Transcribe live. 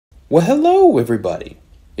Well, hello everybody.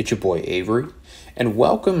 It's your boy Avery, and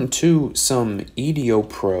welcome to some Yugioh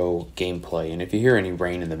Pro gameplay. And if you hear any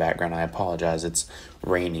rain in the background, I apologize. It's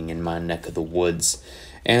raining in my neck of the woods.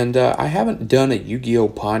 And I haven't done a Yu-Gi-Oh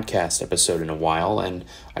podcast episode in a while, and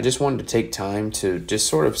I just wanted to take time to just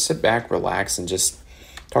sort of sit back, relax, and just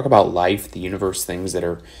talk about life, the universe, things that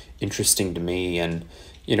are interesting to me. And,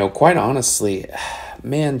 quite honestly,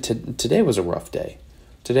 man, today was a rough day.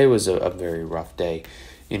 Today was a very rough day.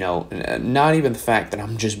 Not even the fact that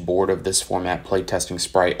I'm just bored of this format playtesting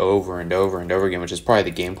Sprite over and over and over again, which is probably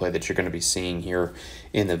the gameplay that you're going to be seeing here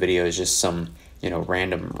in the video, is just some,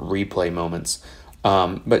 random replay moments.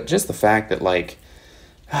 But just the fact that,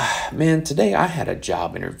 man, today I had a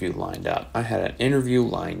job interview lined up. I had an interview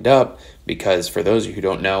lined up because, for those of you who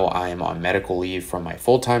don't know, I am on medical leave from my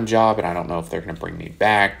full-time job, and I don't know if they're going to bring me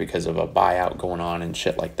back because of a buyout going on and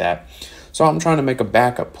shit like that. So I'm trying to make a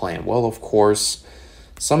backup plan. Well, of course,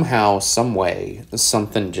 somehow, some way,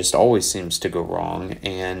 something just always seems to go wrong,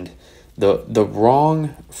 and the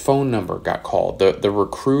wrong phone number got called. The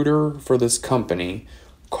recruiter for this company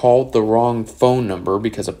called the wrong phone number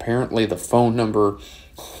because apparently the phone number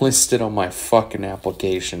listed on my fucking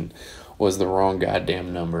application was the wrong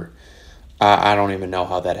goddamn number. I don't even know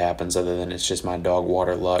how that happens, other than it's just my dog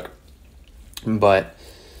water luck. But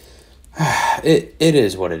it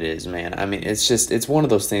is what it is, man. I mean, it's one of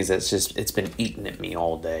those things it's been eating at me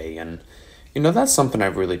all day. And that's something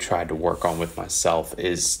I've really tried to work on with myself,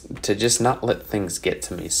 is to just not let things get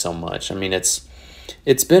to me so much. I mean, it's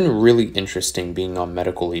been really interesting being on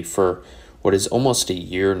medical leave for what is almost a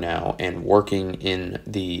year now, and working in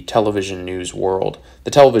the television news world.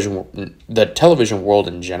 The television world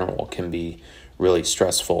in general can be really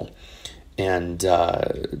stressful. And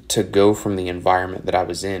to go from the environment that I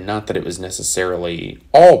was in, not that it was necessarily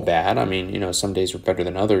all bad. I mean, some days were better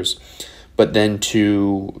than others. But then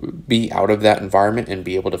to be out of that environment and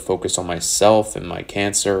be able to focus on myself and my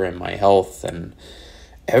cancer and my health and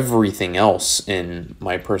everything else in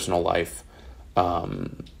my personal life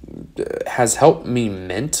has helped me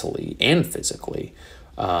mentally and physically.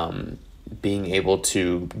 Being able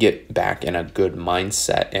to get back in a good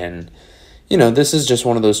mindset. And this is just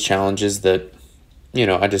one of those challenges that,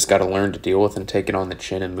 I just got to learn to deal with and take it on the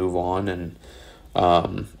chin and move on. And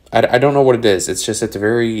I don't know what it is. It's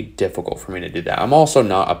very difficult for me to do that. I'm also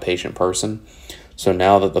not a patient person. So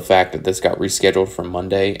now that the fact that this got rescheduled for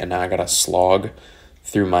Monday, and now I got to slog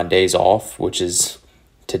through my days off, which is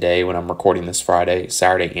today when I'm recording this, Friday,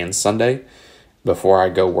 Saturday, and Sunday, before I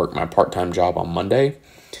go work my part-time job on Monday.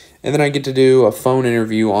 And then I get to do a phone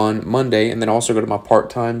interview on Monday, and then also go to my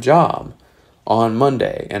part-time job on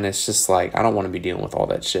Monday. And it's just like, I don't want to be dealing with all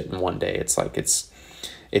that shit in one day. It's like, it's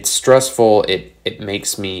stressful. It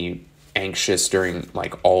makes me anxious during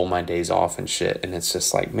all my days off and shit. And it's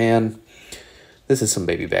just like, man, this is some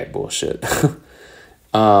baby back bullshit.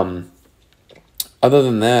 Other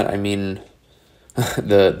than that, I mean,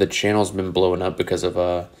 the channel's been blowing up because of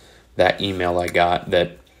that email I got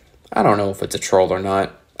that, I don't know if it's a troll or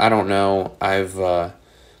not. I don't know.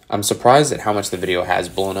 I'm surprised at how much the video has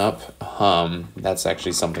blown up. That's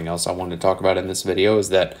actually something else I wanted to talk about in this video, is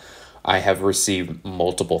that I have received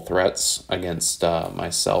multiple threats against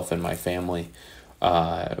myself and my family,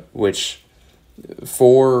 which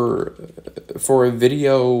for a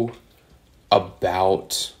video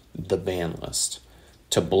about the ban list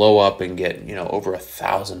to blow up and get, over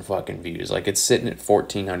 1,000 fucking views. It's sitting at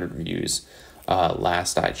 1,400 views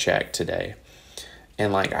last I checked today.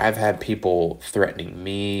 And I've had people threatening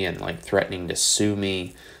me and threatening to sue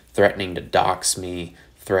me, threatening to dox me,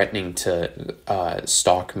 threatening to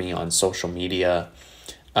stalk me on social media.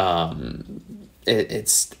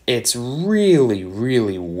 It's really,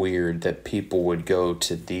 really weird that people would go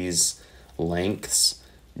to these lengths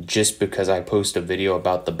just because I post a video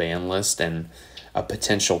about the ban list and a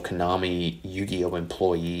potential Konami Yu-Gi-Oh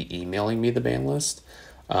employee emailing me the ban list.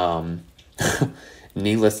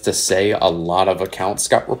 Needless to say, a lot of accounts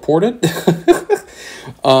got reported.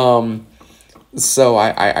 So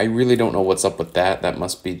I really don't know what's up with that. That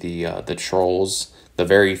must be the trolls, the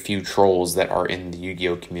very few trolls that are in the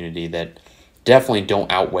Yu-Gi-Oh community that definitely don't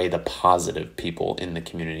outweigh the positive people in the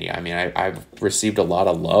community. I mean, I've received a lot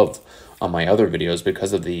of love on my other videos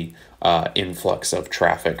because of the influx of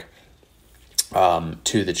traffic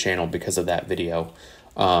to the channel because of that video.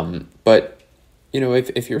 But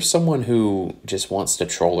if you're someone who just wants to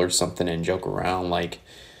troll or something and joke around,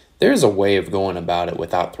 there's a way of going about it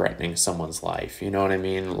without threatening someone's life. You know what I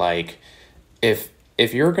mean? If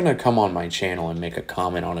you're going to come on my channel and make a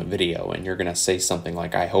comment on a video and you're going to say something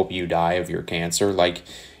like, I hope you die of your cancer,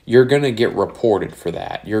 you're going to get reported for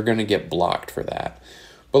that. You're going to get blocked for that.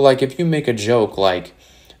 But like if you make a joke like,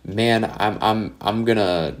 man, I'm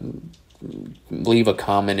gonna leave a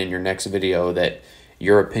comment in your next video that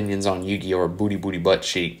your opinions on Yu-Gi-Oh are booty booty butt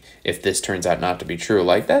cheek if this turns out not to be true.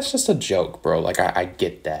 Like, that's just a joke, bro. Like, I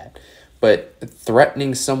get that. But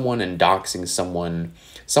threatening someone and doxing someone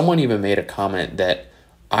even made a comment that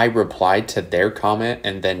I replied to their comment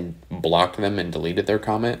and then blocked them and deleted their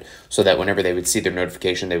comment so that whenever they would see their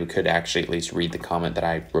notification, they could actually at least read the comment that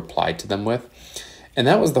I replied to them with. And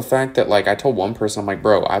that was the fact that, like, I told one person, I'm like,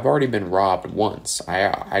 bro, I've already been robbed once.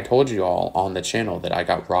 I told you all on the channel that I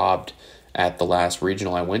got robbed at the last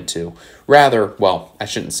regional I went to. Rather, well, I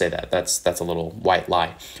shouldn't say that. That's a little white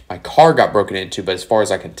lie. My car got broken into, but as far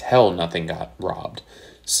as I can tell, nothing got robbed.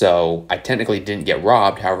 So I technically didn't get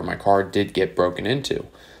robbed. However, my car did get broken into.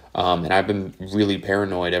 And I've been really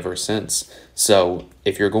paranoid ever since. So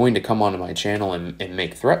if you're going to come onto my channel and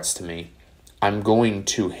make threats to me, I'm going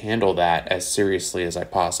to handle that as seriously as I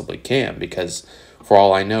possibly can, because for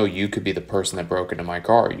all I know, you could be the person that broke into my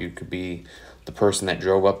car. You could be the person that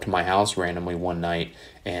drove up to my house randomly one night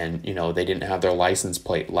and, you know, they didn't have their license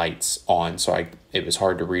plate lights on, so it was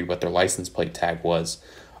hard to read what their license plate tag was.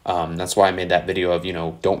 That's why I made that video of, you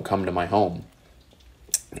know, don't come to my home.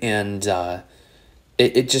 And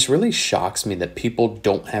it just really shocks me that people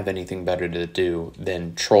don't have anything better to do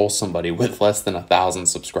than troll somebody with less than 1,000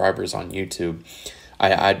 subscribers on YouTube.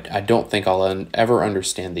 I don't think I'll ever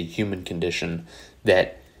understand the human condition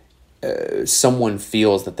that someone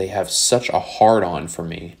feels that they have such a hard-on for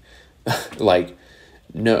me. like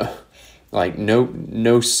no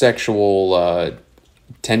sexual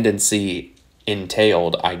tendency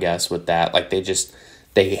entailed, I guess, with that. Like, they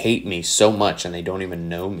hate me so much and they don't even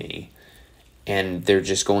know me. And they're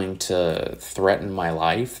just going to threaten my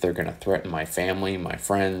life. They're going to threaten my family, my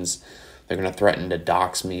friends. They're going to threaten to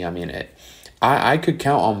dox me. I mean, I could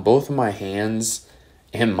count on both of my hands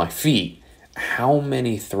and my feet how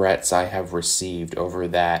many threats I have received over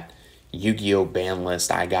that Yu-Gi-Oh ban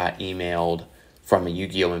list I got emailed from a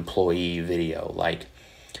Yu-Gi-Oh employee video. Like,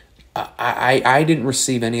 I didn't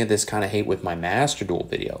receive any of this kind of hate with my Master Duel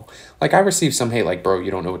video. Like, I received some hate like, bro,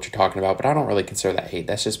 you don't know what you're talking about, but I don't really consider that hate.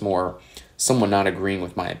 That's just more someone not agreeing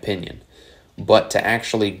with my opinion. But to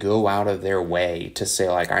actually go out of their way to say,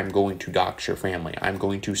 like, I'm going to dox your family, I'm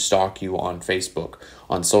going to stalk you on Facebook,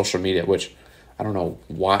 on social media, which I don't know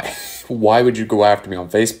why. Why would you go after me on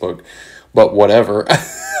Facebook? But whatever.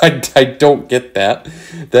 I don't get that.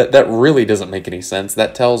 That really doesn't make any sense.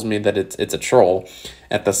 That tells me that it's a troll.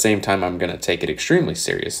 At the same time, I'm going to take it extremely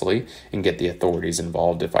seriously and get the authorities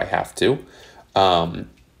involved if I have to.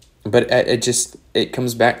 But it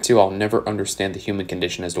comes back to, I'll never understand the human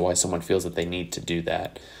condition as to why someone feels that they need to do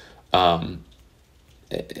that. Like,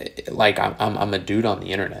 I'm a dude on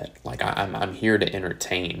the internet. Like, I'm here to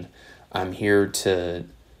entertain. I'm here to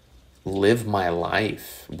live my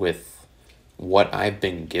life with what I've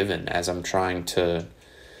been given as I'm trying to,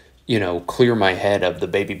 you know, clear my head of the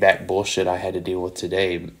baby back bullshit I had to deal with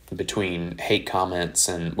today between hate comments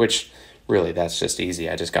and, which really, that's just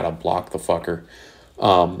easy. I just got to block the fucker.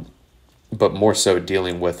 But more so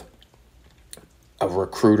dealing with a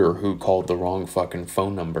recruiter who called the wrong fucking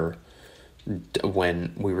phone number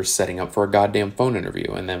when we were setting up for a goddamn phone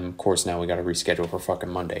interview. And then, of course, now we got to reschedule for fucking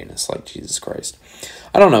Monday. And it's like, Jesus Christ.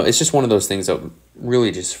 I don't know. It's just one of those things that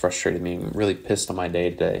really just frustrated me and really pissed on my day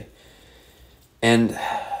today. And,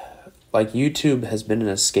 like, YouTube has been an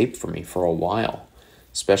escape for me for a while.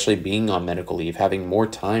 Especially being on medical leave, having more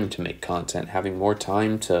time to make content, having more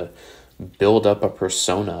time to build up a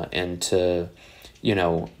persona and to, you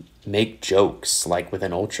know, make jokes, like with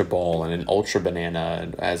an Ultra Ball and an Ultra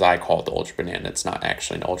Banana, as I call it, the Ultra Banana. It's not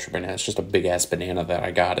actually an Ultra Banana. It's just a big-ass banana that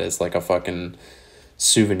I got as, like, a fucking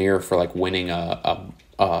souvenir for, like, winning a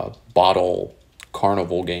bottle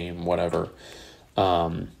carnival game, whatever.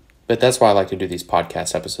 But that's why I like to do these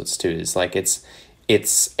podcast episodes, too. Is like, it's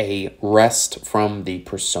a rest from the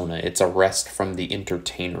persona. It's a rest from the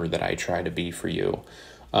entertainer that I try to be for you.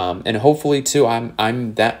 And hopefully, too,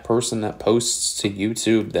 I'm that person that posts to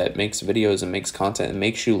YouTube, that makes videos and makes content and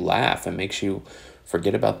makes you laugh and makes you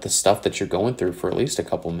forget about the stuff that you're going through for at least a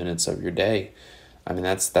couple minutes of your day. I mean,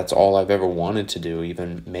 that's all I've ever wanted to do,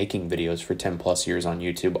 even making videos for 10 plus years on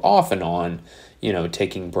YouTube, off and on, you know,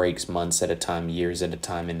 taking breaks months at a time, years at a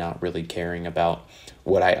time, and not really caring about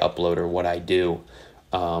what I upload or what I do.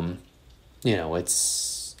 You know,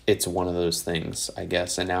 it's one of those things, I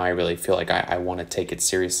guess. And now I really feel like I want to take it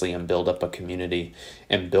seriously and build up a community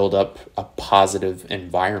and build up a positive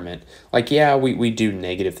environment. Like, yeah, we do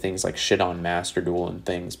negative things like shit on Master Duel and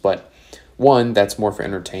things, but one, that's more for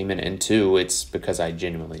entertainment, and two, it's because I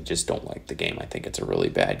genuinely just don't like the game. I think it's a really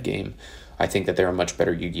bad game. I think that there are much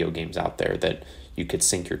better Yu-Gi-Oh games out there that you could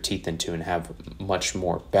sink your teeth into and have much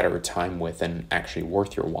more better time with and actually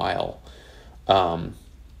worth your while.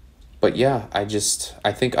 But yeah, I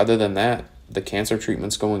think other than that, the cancer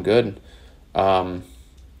treatment's going good.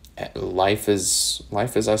 Life is, I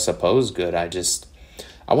suppose, good. I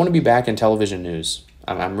want to be back in television news.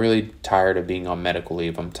 I'm really tired of being on medical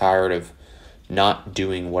leave. I'm tired of not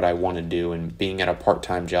doing what I want to do and being at a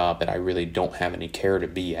part-time job that I really don't have any care to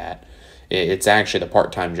be at. It's actually the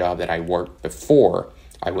part-time job that I worked before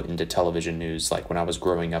I went into television news, like when I was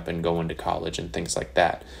growing up and going to college and things like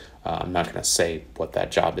that. I'm not going to say what that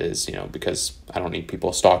job is, because I don't need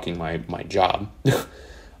people stalking my job.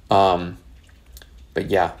 But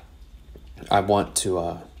yeah, I want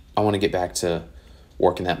to get back to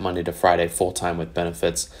working that Monday to Friday full-time with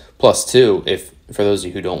benefits. Plus, too, for those of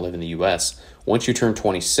you who don't live in the U.S., once you turn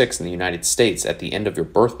 26 in the United States, at the end of your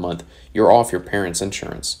birth month, you're off your parents'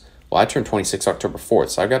 insurance. Well, I turned 26 October 4th,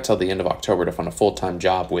 so I got till the end of October to find a full-time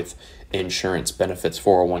job with insurance, benefits,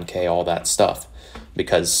 401k, all that stuff.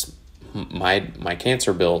 Because my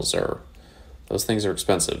cancer bills those things are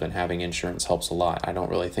expensive, and having insurance helps a lot. I don't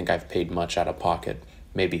really think I've paid much out of pocket,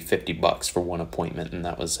 maybe $50 for one appointment, and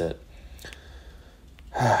that was it.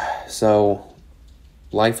 So,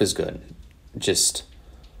 life is good. Just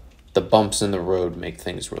the bumps in the road make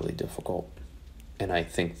things really difficult. And I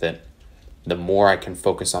think that the more I can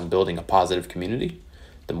focus on building a positive community,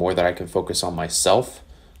 the more that I can focus on myself,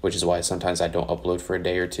 which is why sometimes I don't upload for a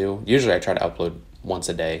day or two. Usually I try to upload once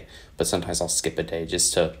a day, but sometimes I'll skip a day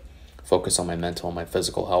just to focus on my mental and my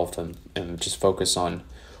physical health and just focus on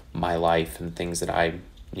my life and things that I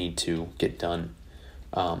need to get done.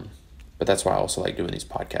 But that's why I also like doing these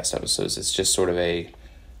podcast episodes. It's just sort of a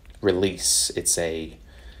release. It's I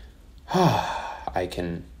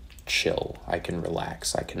can chill. I can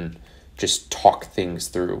relax. I can just talk things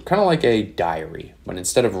through. Kind of like a diary. But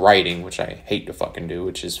instead of writing, which I hate to fucking do,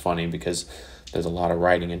 which is funny because there's a lot of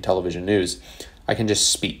writing in television news, I can just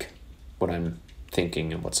speak what I'm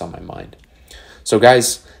thinking and what's on my mind. So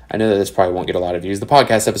guys, I know that this probably won't get a lot of views. The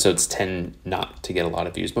podcast episodes tend not to get a lot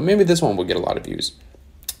of views, but maybe this one will get a lot of views.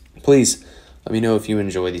 Please let me know if you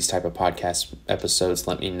enjoy these type of podcast episodes.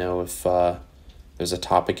 Let me know if there's a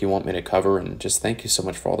topic you want me to cover, and just thank you so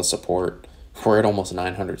much for all the support. We're at almost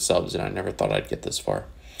 900 subs, and I never thought I'd get this far.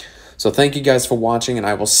 So thank you guys for watching, and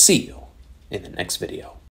I will see you in the next video.